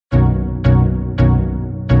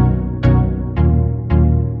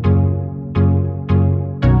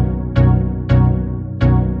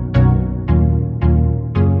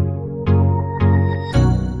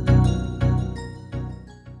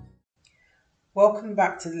Welcome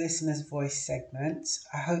back to the Listener's Voice segment.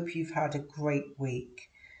 I hope you've had a great week.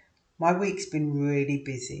 My week's been really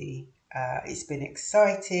busy. It's been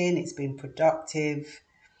exciting, it's been productive.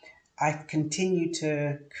 I've continued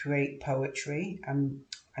to create poetry and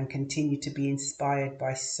continue to be inspired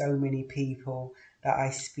by so many people that I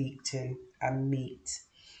speak to and meet.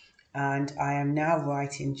 And I am now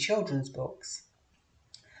writing children's books.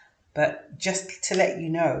 But just to let you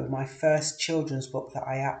know, my first children's book that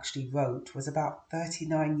I actually wrote was about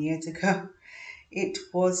 39 years ago. It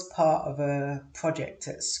was part of a project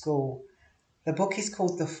at school. The book is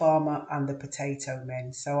called The Farmer and the Potato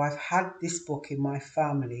Men. So I've had this book in my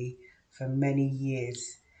family for many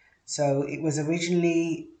years. So it was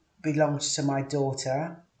originally belonged to my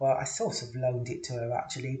daughter. Well, I sort of loaned it to her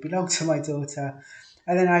actually. It belonged to my daughter.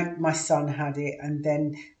 And then my son had it. And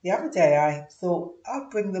then the other day I thought I'll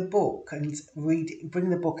bring the book and bring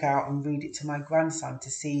the book out and read it to my grandson to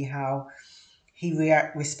see how he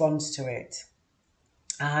responds to it.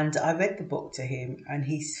 And I read the book to him, and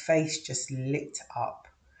his face just lit up.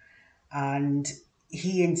 And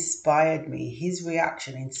he inspired me. His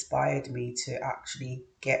reaction inspired me to actually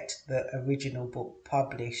get the original book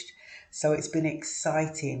published. So it's been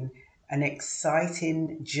an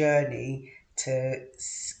exciting journey to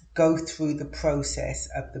go through the process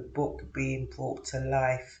of the book being brought to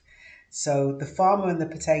life. So The Farmer and the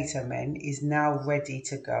Potato Men is now ready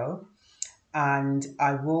to go, and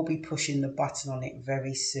I will be pushing the button on it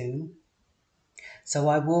very soon. So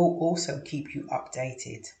I will also keep you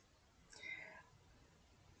updated.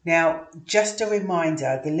 Now, just a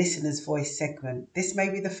reminder, the Listener's Voice segment, this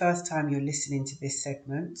may be the first time you're listening to this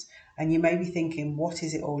segment, and you may be thinking, what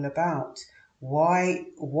is it all about?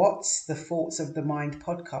 What's the Thoughts of the Mind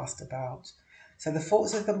podcast about? So the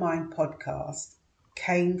Thoughts of the Mind podcast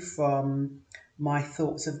came from my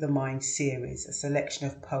Thoughts of the Mind series, a selection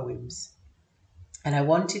of poems. And I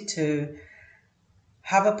wanted to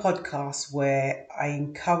have a podcast where I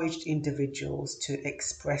encouraged individuals to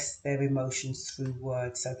express their emotions through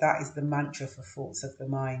words. So that is the mantra for Thoughts of the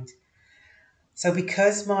Mind. So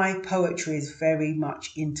because my poetry is very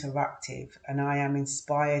much interactive and I am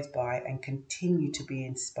inspired by and continue to be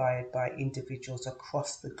inspired by individuals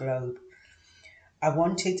across the globe, I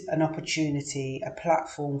wanted an opportunity, a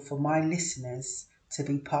platform for my listeners to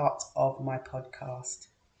be part of my podcast.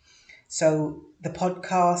 So the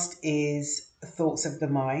podcast is Thoughts of the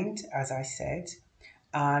Mind, as I said,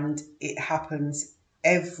 and it happens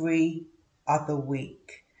every other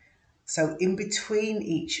week. So in between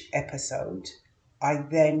each episode, I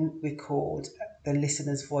then record the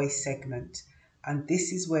Listener's Voice segment. And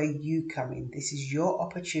this is where you come in. This is your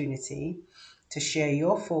opportunity to share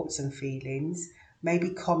your thoughts and feelings,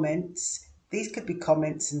 maybe comments. These could be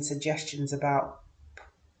comments and suggestions about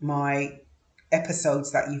my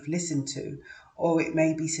episodes that you've listened to, or it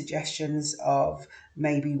may be suggestions of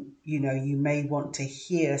maybe you may want to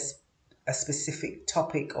hear a specific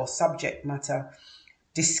topic or subject matter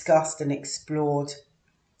discussed and explored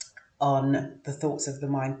on the Thoughts of the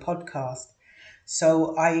Mind podcast.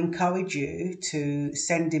 So I encourage you to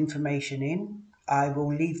send information in. I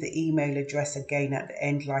will leave the email address again at the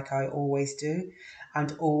end, like I always do,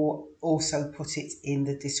 and also put it in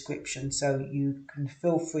the description. So you can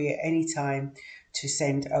feel free at any time to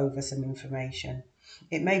send over some information.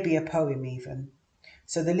 It may be a poem even.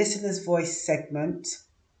 So the Listener's Voice segment,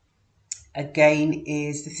 again,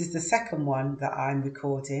 this is the second one that I'm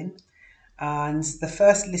recording. And the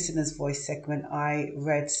first Listener's Voice segment, I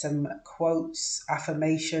read some quotes,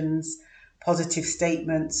 affirmations, positive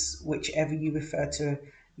statements, whichever you refer to,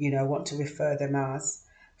 want to refer them as,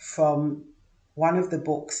 from one of the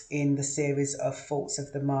books in the series of Thoughts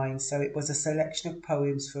of the Mind. So it was a selection of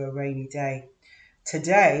poems for a rainy day.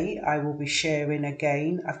 Today, I will be sharing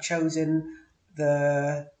again. I've chosen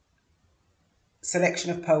the selection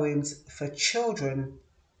of poems for children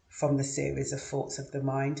from the series of Thoughts of the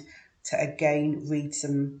Mind to again read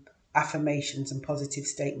some affirmations and positive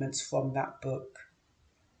statements from that book.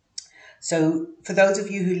 So for those of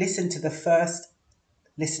you who listened to the first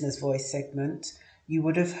Listener's Voice segment, you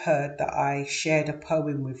would have heard that I shared a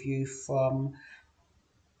poem with you from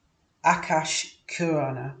Akash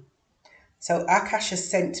Kurana. So Akash has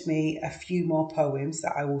sent me a few more poems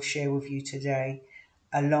that I will share with you today,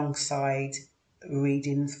 alongside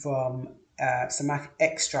reading from some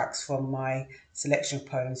extracts from my selection of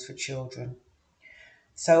poems for children.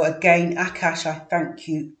 So again, Akash, I thank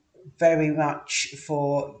you very much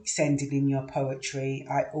for sending in your poetry.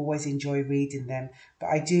 I always enjoy reading them, but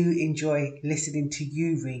I do enjoy listening to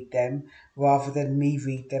you read them rather than me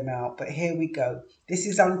read them out. But here we go. This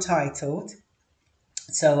is untitled,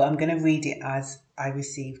 so I'm going to read it as I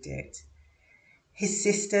received it. His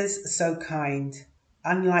sisters so kind,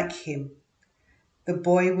 unlike him, the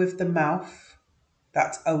boy with the mouth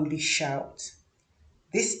that only shout.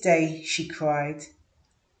 This day, she cried,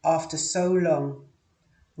 after so long,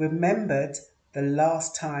 remembered the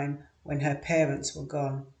last time when her parents were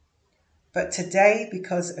gone. But today,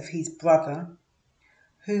 because of his brother,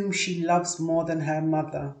 whom she loves more than her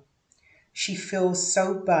mother, she feels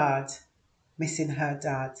so bad missing her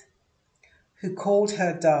dad, who called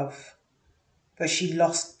her dove, but she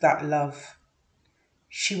lost that love.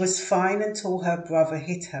 She was fine until her brother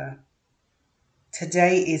hit her.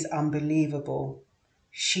 Today is unbelievable.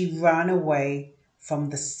 She ran away from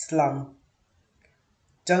the slum.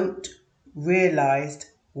 Don't realized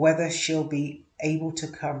whether she'll be able to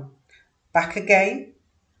come back again,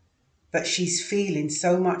 but she's feeling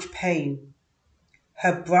so much pain.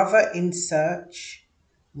 Her brother in search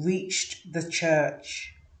reached the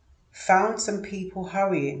church, found some people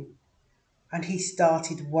hurrying, and he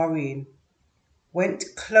started worrying. Went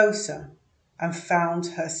closer and found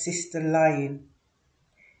her sister lying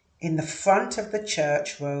in the front of the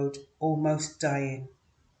church road, almost dying.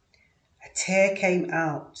 A tear came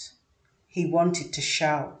out. He wanted to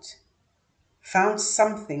shout. Found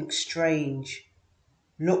something strange.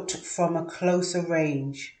 Looked from a closer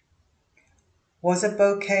range. Was a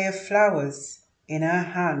bouquet of flowers in her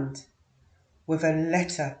hand with a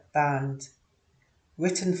letter band.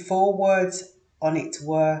 Written 4 words on it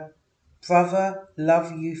were, "Brother,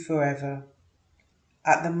 love you forever."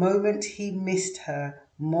 At the moment he missed her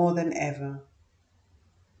more than ever.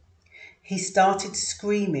 He started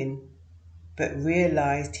screaming, but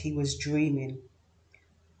realized he was dreaming.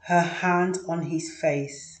 Her hand on his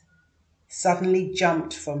face, suddenly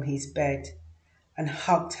jumped from his bed and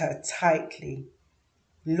hugged her tightly,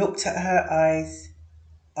 looked at her eyes,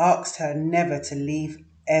 asked her never to leave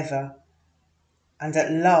ever, and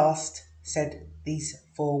at last said these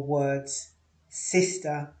 4 words,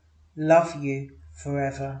 "Sister, love you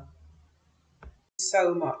forever."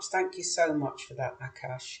 So much. Thank you so much for that,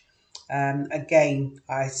 Akash. Again,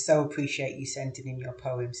 I so appreciate you sending in your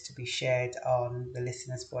poems to be shared on the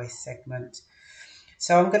Listener's Voice segment.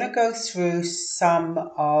 So I'm going to go through some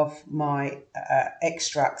of my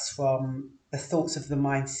extracts from the Thoughts of the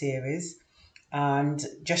Mind series and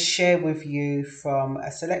just share with you from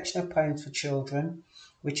a selection of poems for children,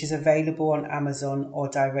 which is available on Amazon or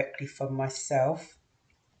directly from myself.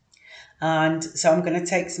 And so I'm going to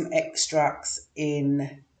take some extracts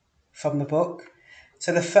in from the book.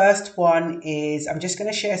 So the first one is, I'm just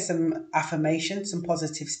going to share some affirmations, some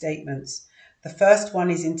positive statements. The first one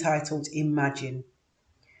is entitled Imagine.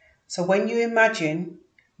 So when you imagine,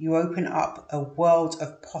 you open up a world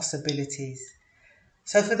of possibilities.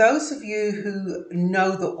 So for those of you who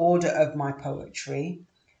know the order of my poetry,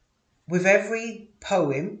 with every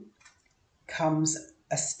poem comes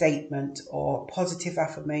a statement or positive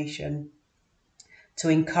affirmation to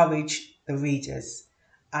encourage the readers.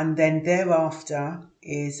 And then thereafter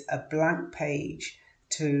is a blank page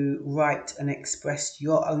to write and express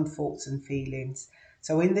your own thoughts and feelings.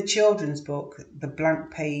 So in the children's book, the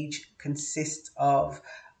blank page consists of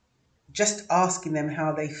just asking them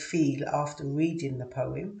how they feel after reading the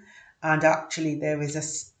poem. And actually there is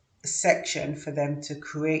a section for them to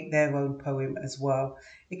create their own poem as well.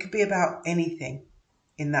 It could be about anything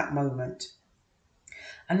in that moment.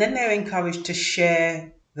 And then they're encouraged to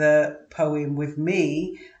share the poem with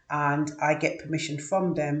me, and I get permission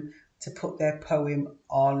from them to put their poem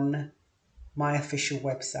on my official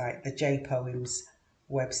website, the J Poems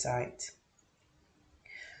website.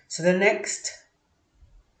 So the next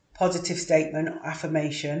positive statement,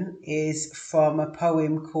 affirmation, is from a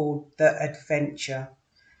poem called The Adventure.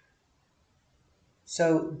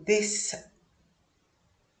 So this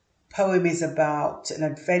poem is about an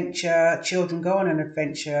adventure. Children go on an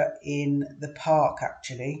adventure in the park,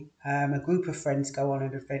 actually. A group of friends go on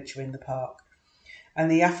an adventure in the park. And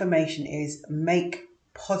the affirmation is, make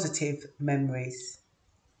positive memories.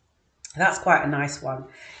 That's quite a nice one.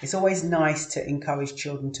 It's always nice to encourage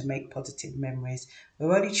children to make positive memories.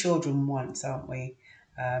 We're only children once, aren't we?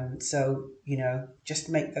 So, just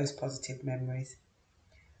make those positive memories.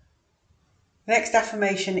 The next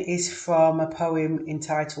affirmation is from a poem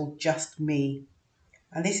entitled Just Me.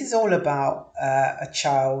 And this is all about a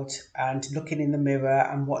child and looking in the mirror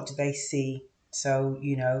and what do they see. So,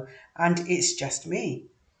 and it's just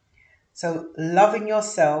me. So loving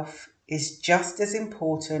yourself is just as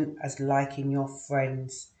important as liking your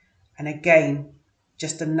friends. And again,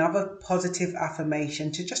 just another positive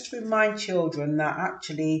affirmation to just remind children that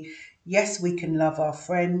actually, yes, we can love our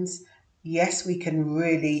friends, Yes, we can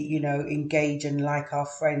really, engage and like our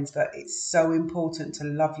friends, but it's so important to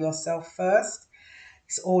love yourself first.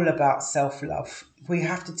 It's all about self-love. We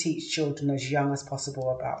have to teach children as young as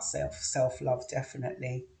possible about self-love,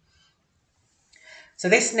 definitely. So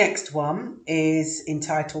this next one is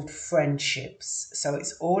entitled Friendships. So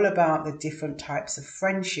it's all about the different types of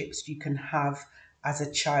friendships you can have as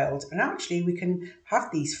a child. And actually we can have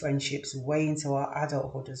these friendships way into our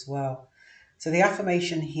adulthood as well. So the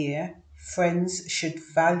affirmation here, friends should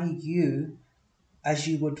value you as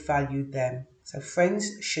you would value them. So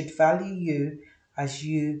friends should value you as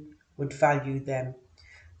you would value them.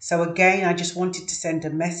 So again, I just wanted to send a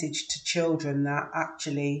message to children that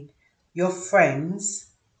actually your friends,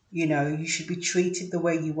 you should be treated the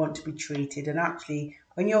way you want to be treated. And actually,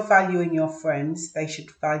 when you're valuing your friends, they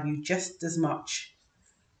should value just as much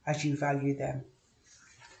as you value them.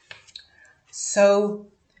 So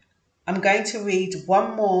I'm going to read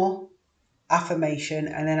one more affirmation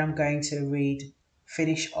and then I'm going to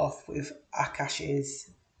finish off with Akash's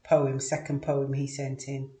poem, second poem he sent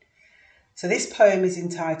in. So this poem is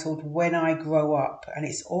entitled When I Grow Up, and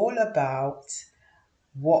it's all about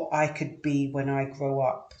what I could be when I grow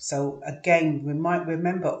up. So again,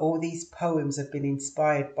 remember all these poems have been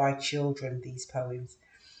inspired by children, these poems.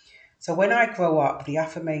 So when I grow up, the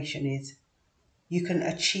affirmation is, you can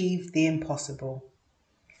achieve the impossible.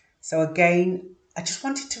 So again, I just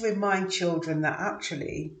wanted to remind children that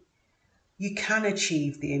actually you can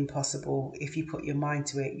achieve the impossible if you put your mind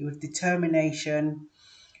to it. With determination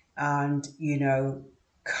and,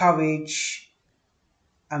 courage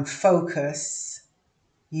and focus,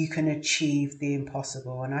 you can achieve the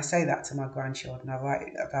impossible. And I say that to my grandchildren. I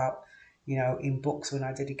write about, in books when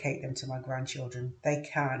I dedicate them to my grandchildren. They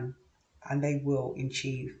can and they will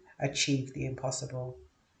achieve the impossible.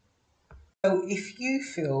 So if you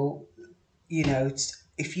feel,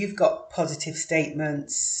 if you've got positive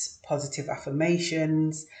statements, positive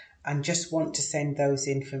affirmations, and just want to send those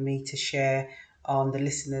in for me to share on the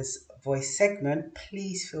listener's voice segment,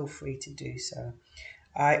 please feel free to do so.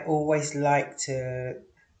 I always like to,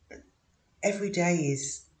 every day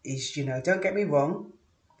is, don't get me wrong,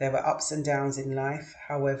 there are ups and downs in life.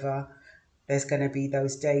 However, there's going to be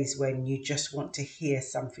those days when you just want to hear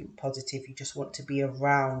something positive. You just want to be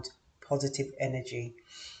around positive energy.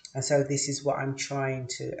 And so this is what I'm trying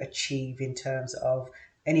to achieve in terms of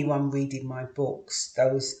anyone reading my books.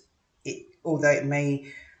 Although it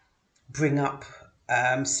may bring up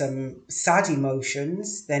some sad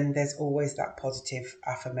emotions, then there's always that positive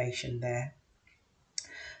affirmation there.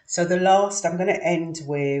 So I'm going to end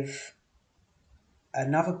with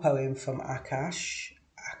another poem from Akash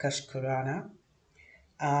Kurana.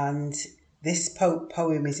 And this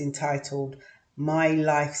poem is entitled My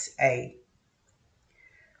Life's A.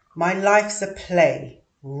 My life's a play,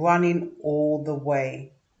 running all the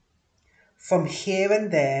way, from here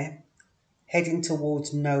and there, heading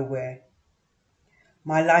towards nowhere.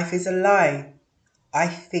 My life is a lie, I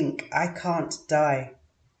think I can't die.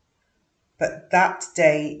 But that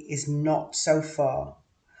day is not so far,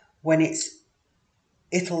 when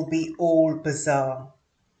it'll be all bizarre.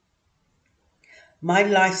 My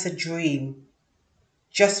life's a dream,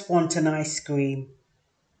 just want an ice cream.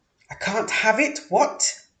 I can't have it,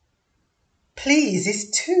 what? Please,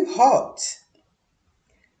 it's too hot.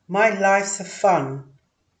 My life's a fun,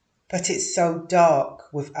 but it's so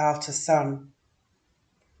dark without a sun.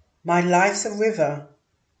 My life's a river,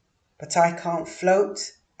 but I can't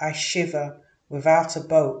float, I shiver without a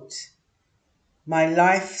boat. My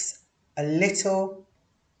life's a little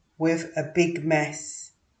with a big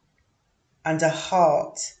mess, and a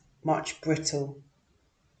heart much brittle.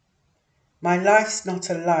 My life's not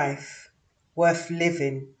a life worth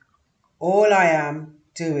living. All I am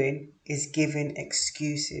doing is giving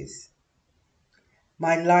excuses.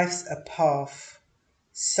 My life's a path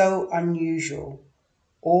so unusual.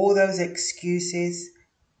 All those excuses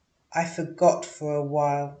I forgot for a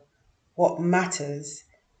while. What matters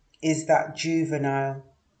is that juvenile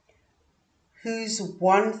whose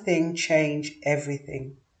one thing changed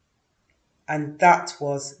everything, and that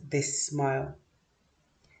was this smile.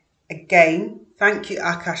 Again, thank you,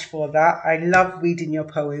 Akash, for that. I love reading your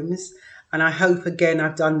poems, and I hope again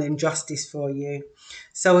I've done them justice for you.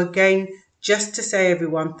 So again, just to say,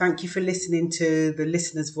 everyone, thank you for listening to the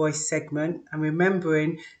Listener's Voice segment, and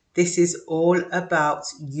remembering this is all about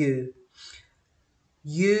you.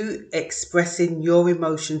 You expressing your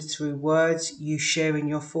emotions through words, you sharing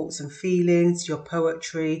your thoughts and feelings, your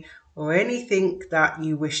poetry, or anything that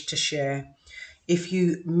you wish to share. If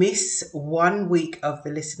you miss 1 week of the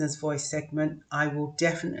Listener's Voice segment, I will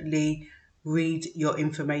definitely read your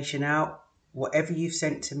information out, whatever you've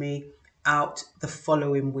sent to me, out the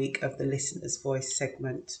following week of the Listener's Voice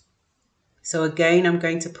segment. So again, I'm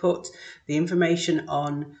going to put the information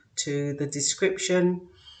on to the description.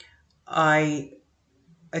 I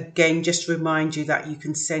again just remind you that you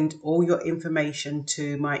can send all your information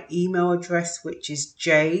to my email address, which is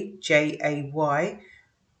jay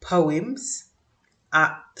poems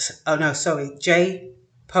j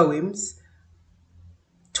poems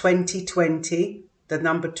 2020, the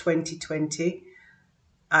number 2020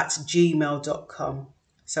 at gmail.com.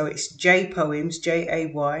 So it's jpoems,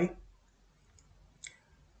 JAY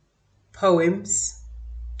poems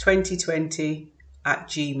 2020 at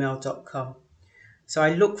gmail.com. So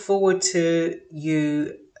I look forward to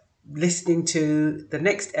you listening to the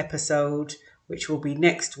next episode, which will be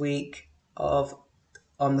next week of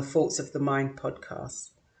on the Thoughts of the Mind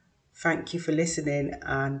podcast. Thank you for listening,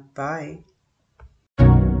 and bye.